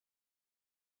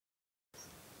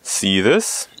see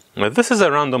this? This is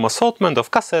a random assortment of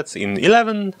cassettes in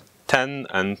 11, 10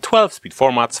 and 12 speed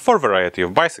formats for a variety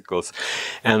of bicycles,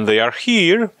 and they are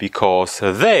here because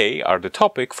they are the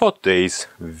topic for today's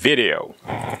video.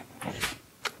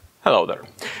 Hello there.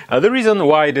 The reason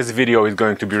why this video is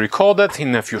going to be recorded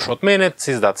in a few short minutes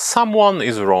is that someone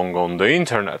is wrong on the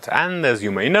internet, and as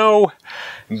you may know,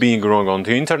 being wrong on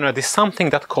the internet is something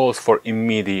that calls for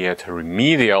immediate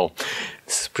remedial.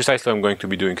 This is precisely what I'm going to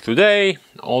be doing today,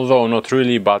 although not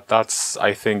really, but that's,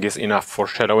 I think, is enough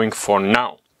foreshadowing for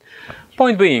now.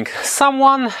 Point being,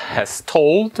 someone has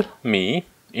told me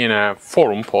in a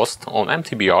forum post on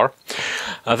MTBR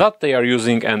that they are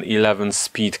using an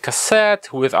 11-speed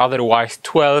cassette with otherwise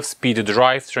 12-speed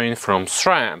drivetrain from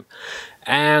SRAM,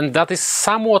 and that is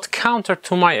somewhat counter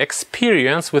to my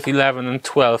experience with 11 and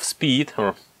 12 speed,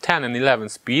 or 10 and 11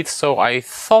 speed, so I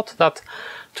thought that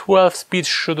 12 speed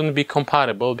shouldn't be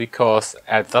compatible because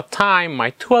at that time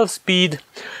my 12 speed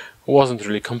wasn't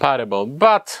really compatible,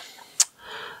 but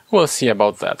we'll see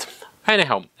about that.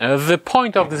 Anyhow, the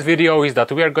point of this video is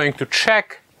that we are going to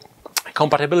check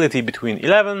compatibility between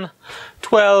 11,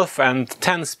 12 and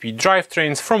 10 speed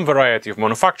drivetrains from a variety of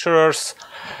manufacturers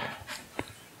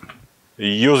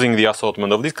using the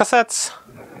assortment of these cassettes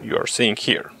you are seeing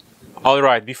here.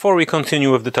 Alright, before we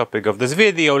continue with the topic of this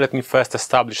video, let me first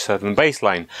establish a certain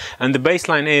baseline. And the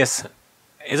baseline is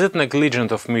it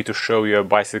negligent of me to show you a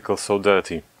bicycle so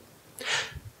dirty?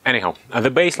 Anyhow, the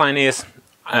baseline is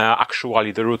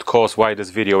actually the root cause why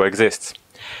this video exists.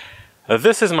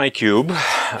 This is my cube.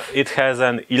 It has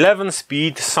an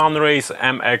 11-speed Sunrace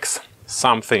MX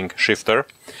something shifter.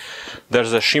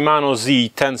 There's a Shimano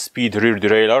Z 10-speed rear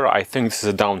derailleur. I think this is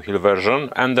a downhill version.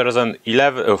 And there's an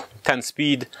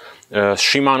 10-speed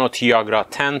Shimano Tiagra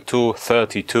 10 to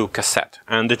 32 cassette.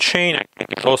 And the chain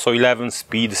is also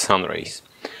 11-speed Sunrace.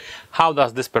 How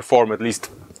does this perform, at least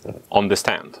on the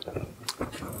stand?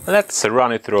 Let's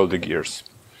run it through all the gears.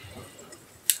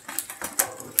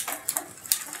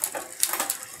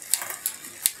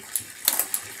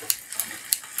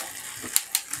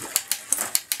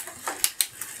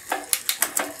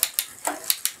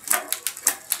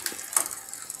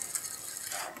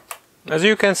 As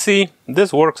you can see,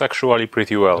 this works actually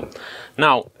pretty well.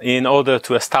 Now, in order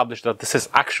to establish that this is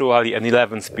actually an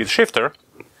 11-speed shifter,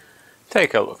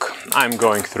 take a look. I'm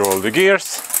going through all the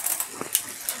gears.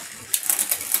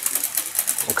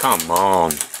 Oh, come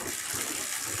on.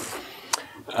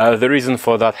 The reason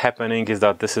for that happening is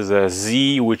that this is a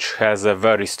Z which has a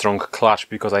very strong clutch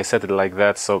because I set it like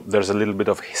that, so there's a little bit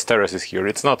of hysteresis here.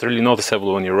 It's not really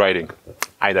noticeable when you're riding.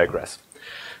 I digress.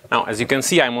 Now, as you can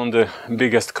see, I'm on the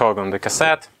biggest cog on the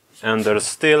cassette, and there's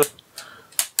still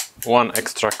one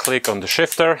extra click on the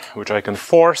shifter, which I can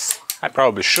force. I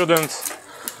probably shouldn't,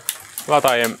 but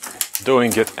I am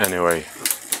doing it anyway.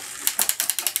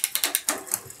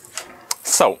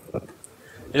 So,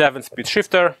 11-speed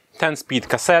shifter, 10-speed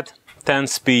cassette,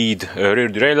 10-speed rear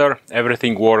derailleur,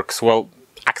 everything works, well,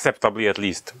 acceptably at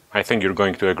least. I think you're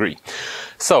going to agree.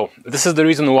 So, this is the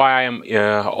reason why I am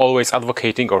always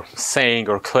advocating or saying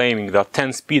or claiming that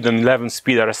 10-speed and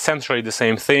 11-speed are essentially the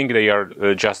same thing. They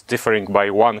are just differing by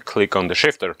one click on the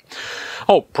shifter.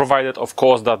 Oh, provided of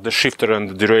course that the shifter and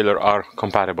the derailleur are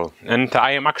compatible. And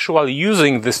I am actually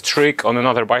using this trick on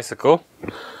another bicycle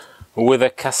with a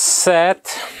cassette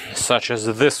such as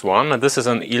this one. This is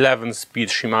an 11-speed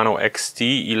Shimano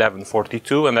XT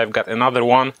 1142, and I've got another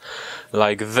one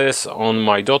like this on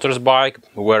my daughter's bike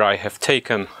where I have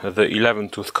taken the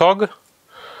 11-tooth cog,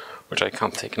 which I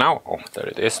can't take now. Oh, there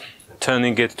it is.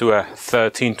 Turning it to a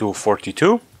 13 to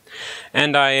 42,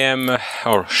 and I am,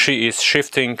 or she is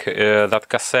shifting that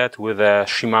cassette with a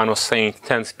Shimano Saint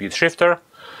 10-speed shifter,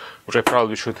 which I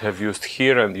probably should have used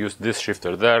here and used this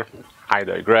shifter there. I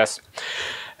digress.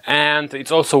 And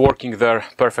it's also working there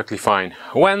perfectly fine.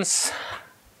 Whence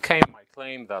came my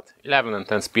claim that 11 and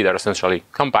 10 speed are essentially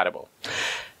compatible.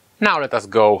 Now let us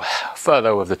go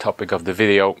further with the topic of the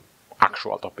video,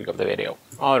 actual topic of the video.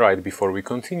 Alright, before we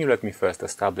continue, let me first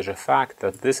establish a fact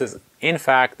that this is in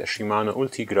fact a Shimano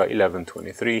Ultegra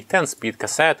 1123 10-speed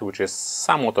cassette, which is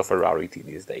somewhat of a rarity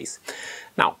these days.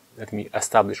 Now, let me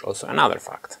establish also another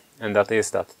fact, and that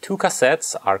is that two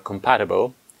cassettes are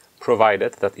compatible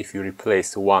provided that if you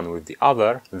replace one with the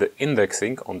other, the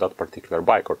indexing on that particular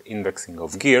bike, or indexing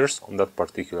of gears on that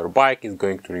particular bike, is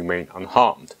going to remain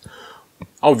unharmed.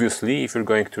 Obviously, if you're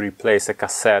going to replace a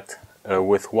cassette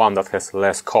with one that has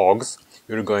less cogs,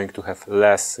 you're going to have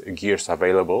less gears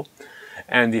available.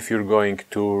 And if you're going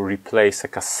to replace a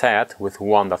cassette with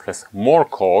one that has more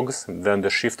cogs than the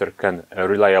shifter can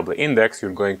reliably index,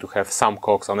 you're going to have some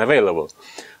cogs unavailable.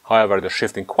 However, the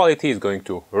shifting quality is going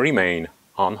to remain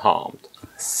unharmed.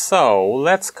 So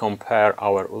let's compare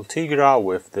our Ultegra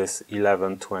with this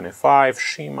 1125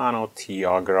 Shimano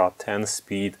Tiagra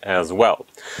 10-speed as well.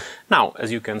 Now,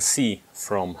 as you can see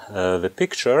from the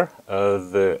picture,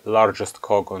 the largest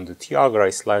cog on the Tiagra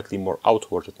is slightly more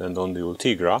outward than on the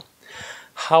Ultegra.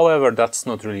 However, that's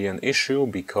not really an issue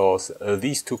because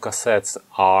these two cassettes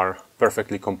are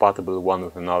perfectly compatible one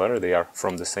with another. They are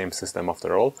from the same system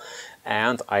after all,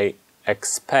 and I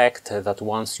expect that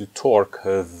once you torque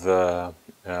the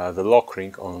lock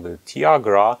ring on the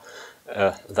Tiagra,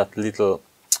 that little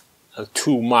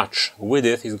too much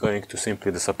width is going to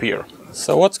simply disappear.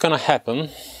 So what's gonna happen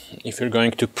if you're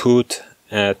going to put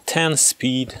a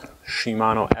 10-speed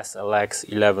Shimano SLX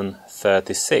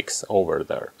 1136 over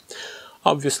there?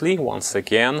 Obviously, once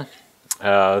again,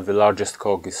 the largest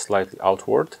cog is slightly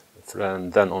outward,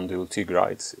 and then on the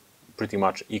Ultegra it's pretty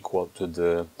much equal to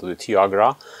the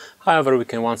Tiagra. However, we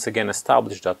can once again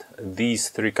establish that these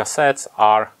three cassettes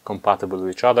are compatible with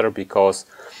each other, because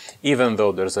even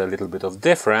though there's a little bit of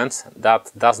difference,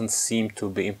 that doesn't seem to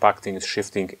be impacting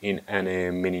shifting in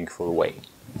any meaningful way.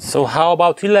 So how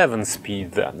about 11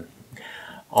 speed then?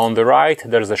 On the right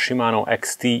there's a Shimano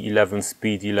XT 11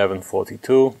 speed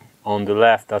 1142. On the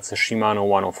left, that's a Shimano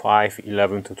 105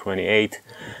 11 to 28,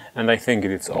 and I think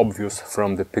it's obvious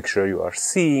from the picture you are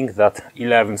seeing that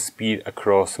 11 speed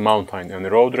across mountain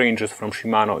and road ranges from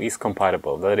Shimano is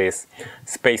compatible. That is,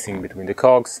 spacing between the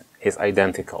cogs is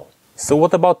identical. So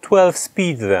what about 12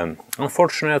 speed then?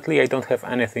 Unfortunately, I don't have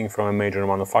anything from a major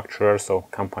manufacturer, so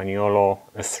Campagnolo,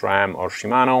 SRAM or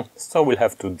Shimano, so we'll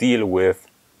have to deal with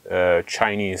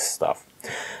Chinese stuff.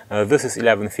 This is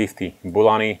 1150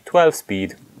 Bulani 12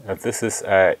 speed. This is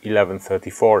a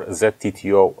 1134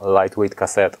 ZTTO lightweight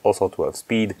cassette, also 12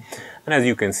 speed. And as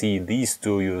you can see, these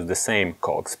two use the same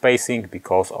cog spacing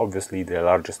because obviously the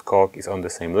largest cog is on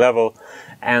the same level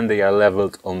and they are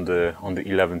leveled on the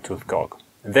 11 tooth cog.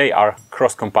 They are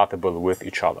cross-compatible with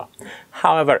each other.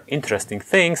 However, interesting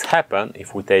things happen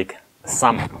if we take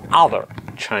some other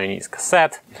Chinese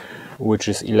cassette, which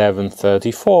is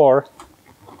 1134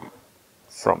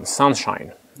 from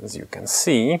Sunshine. As you can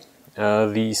see,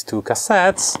 these two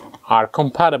cassettes are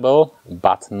compatible,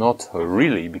 but not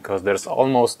really, because there's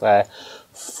almost a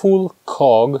full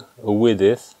cog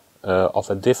width of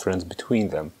a difference between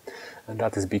them. And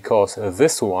that is because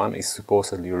this one is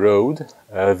supposedly road,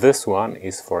 this one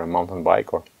is for a mountain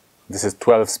bike, or this is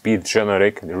 12 speed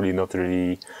generic, really not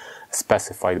really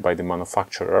specified by the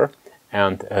manufacturer.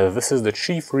 And this is the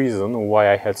chief reason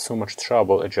why I had so much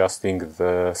trouble adjusting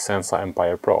the Sensa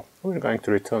Empire Pro. We're going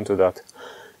to return to that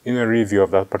in a review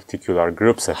of that particular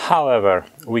group set. However,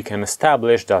 we can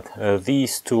establish that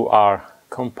these two are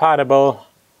compatible,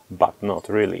 but not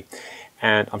really.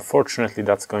 And unfortunately,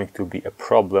 that's going to be a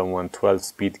problem when 12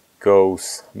 speed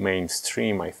goes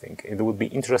mainstream, I think. It would be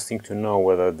interesting to know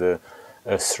whether the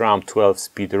SRAM 12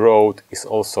 speed road is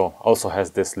also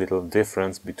has this little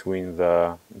difference between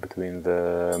the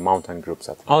mountain group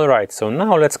set. Alright, so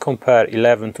now let's compare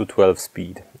 11 to 12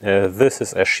 speed. This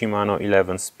is a Shimano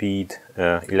 11 speed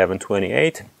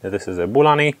 1128. This is a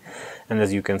Bulani, and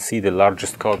as you can see, the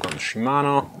largest cog on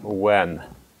Shimano, when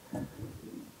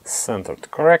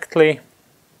centered correctly,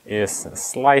 is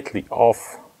slightly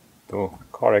off to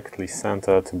correctly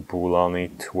centered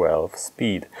Bulani 12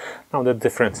 speed. Now the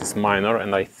difference is minor,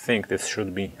 and I think this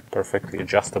should be perfectly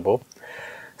adjustable.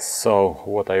 So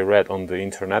what I read on the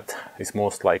internet is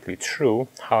most likely true.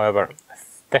 However,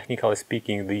 technically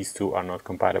speaking, these two are not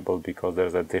compatible because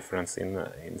there's a difference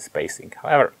in spacing.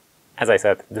 However, as I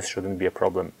said, this shouldn't be a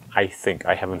problem. I think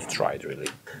I haven't tried really.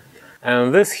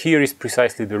 And this here is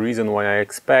precisely the reason why I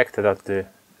expect that the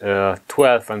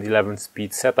 12 and 11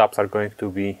 speed setups are going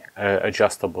to be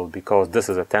adjustable, because this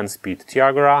is a 10 speed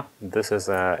Tiagra, this is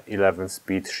a 11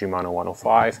 speed Shimano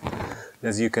 105.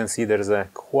 As you can see, there is a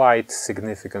quite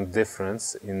significant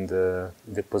difference in the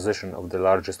position of the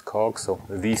largest cog, so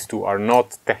these two are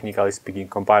not technically speaking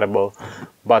compatible,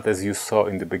 but as you saw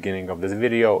in the beginning of this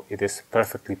video, it is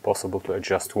perfectly possible to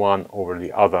adjust one over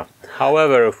the other.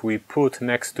 However, if we put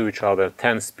next to each other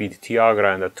 10 speed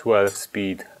Tiagra and a 12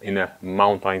 speed in a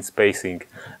mountain spacing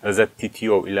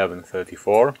ZTTO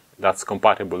 1134, that's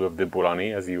compatible with the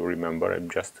Bulani, as you remember. I'm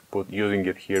just using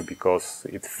it here because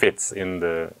it fits in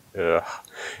the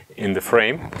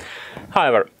frame.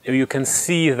 However, you can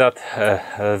see that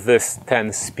this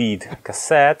 10-speed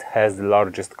cassette has the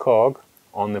largest cog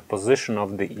on the position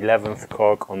of the 11th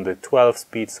cog on the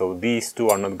 12-speed, so these two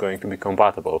are not going to be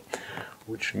compatible,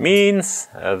 which means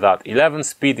that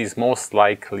 11-speed is most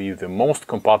likely the most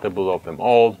compatible of them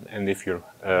all. And if you're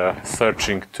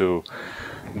searching to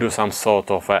do some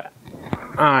sort of a,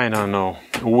 I don't know,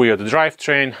 weird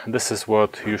drivetrain, this is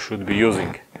what you should be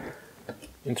using.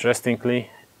 Interestingly,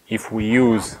 if we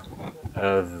use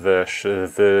the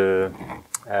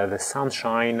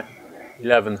Sunshine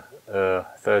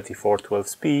 1134 12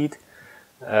 speed,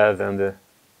 then the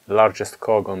largest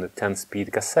cog on the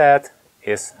 10-speed cassette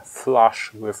is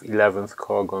flush with 11th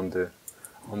cog on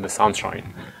the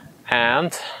Sunshine.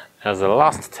 And as a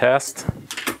last test,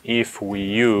 if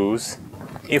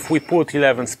we put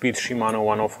 11-speed Shimano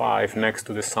 105 next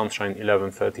to the Sunshine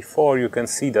 1134, you can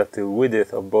see that the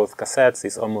width of both cassettes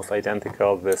is almost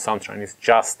identical. The Sunshine is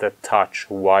just a touch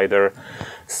wider,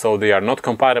 so they are not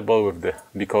compatible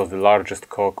because the largest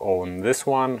cog on this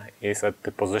one is at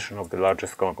the position of the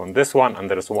largest cog on this one, and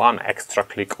there's one extra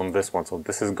click on this one, so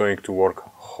this is going to work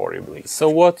horribly. So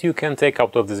what you can take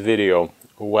out of this video?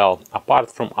 Well, apart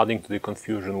from adding to the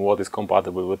confusion what is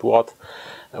compatible with what,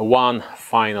 one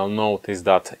final note is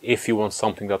that if you want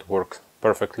something that works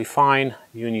perfectly fine,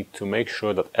 you need to make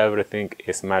sure that everything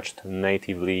is matched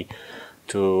natively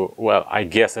to, well, I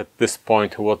guess at this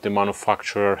point what the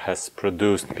manufacturer has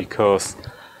produced, because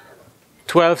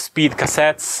 12-speed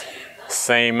cassettes,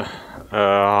 same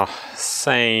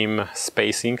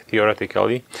spacing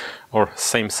theoretically, or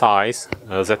same size,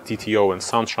 ZTTO and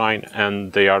Sunshine,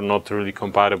 and they are not really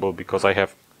compatible because I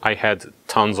had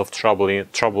tons of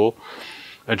trouble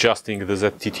adjusting the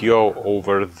ZTTO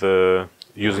over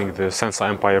using the Sensa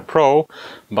Empire Pro,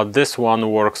 but this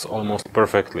one works almost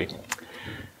perfectly.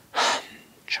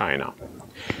 China.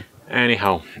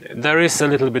 Anyhow, there is a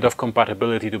little bit of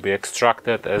compatibility to be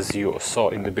extracted. As you saw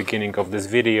in the beginning of this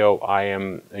video, I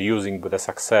am using with a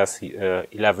success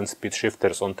 11-speed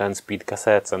shifters on 10-speed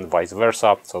cassettes and vice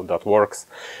versa, so that works.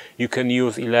 You can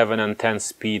use 11 and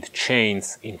 10-speed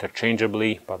chains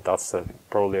interchangeably, but that's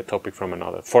probably a topic for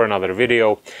another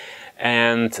video.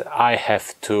 And I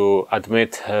have to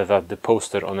admit that the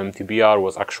poster on MTBR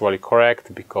was actually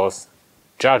correct, because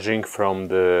judging from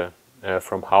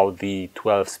how the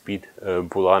 12-speed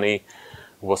Bulani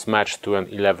was matched to an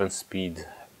 11-speed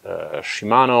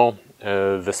Shimano,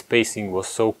 the spacing was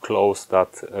so close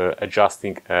that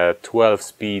adjusting a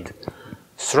 12-speed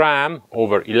SRAM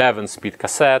over 11-speed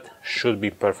cassette should be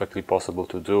perfectly possible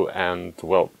to do and,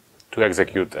 well, to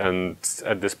execute. And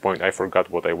at this point I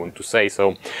forgot what I want to say,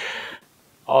 so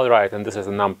alright, and this is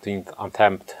an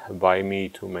attempt by me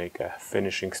to make a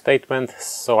finishing statement,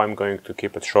 so I'm going to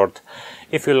keep it short.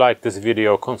 If you like this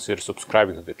video, consider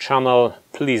subscribing to the channel.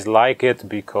 Please like it,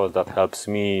 because that helps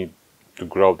me to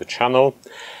grow the channel.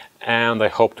 And I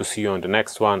hope to see you on the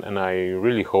next one, and I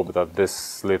really hope that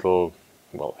this little,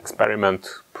 well, experiment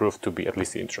proved to be at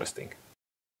least interesting.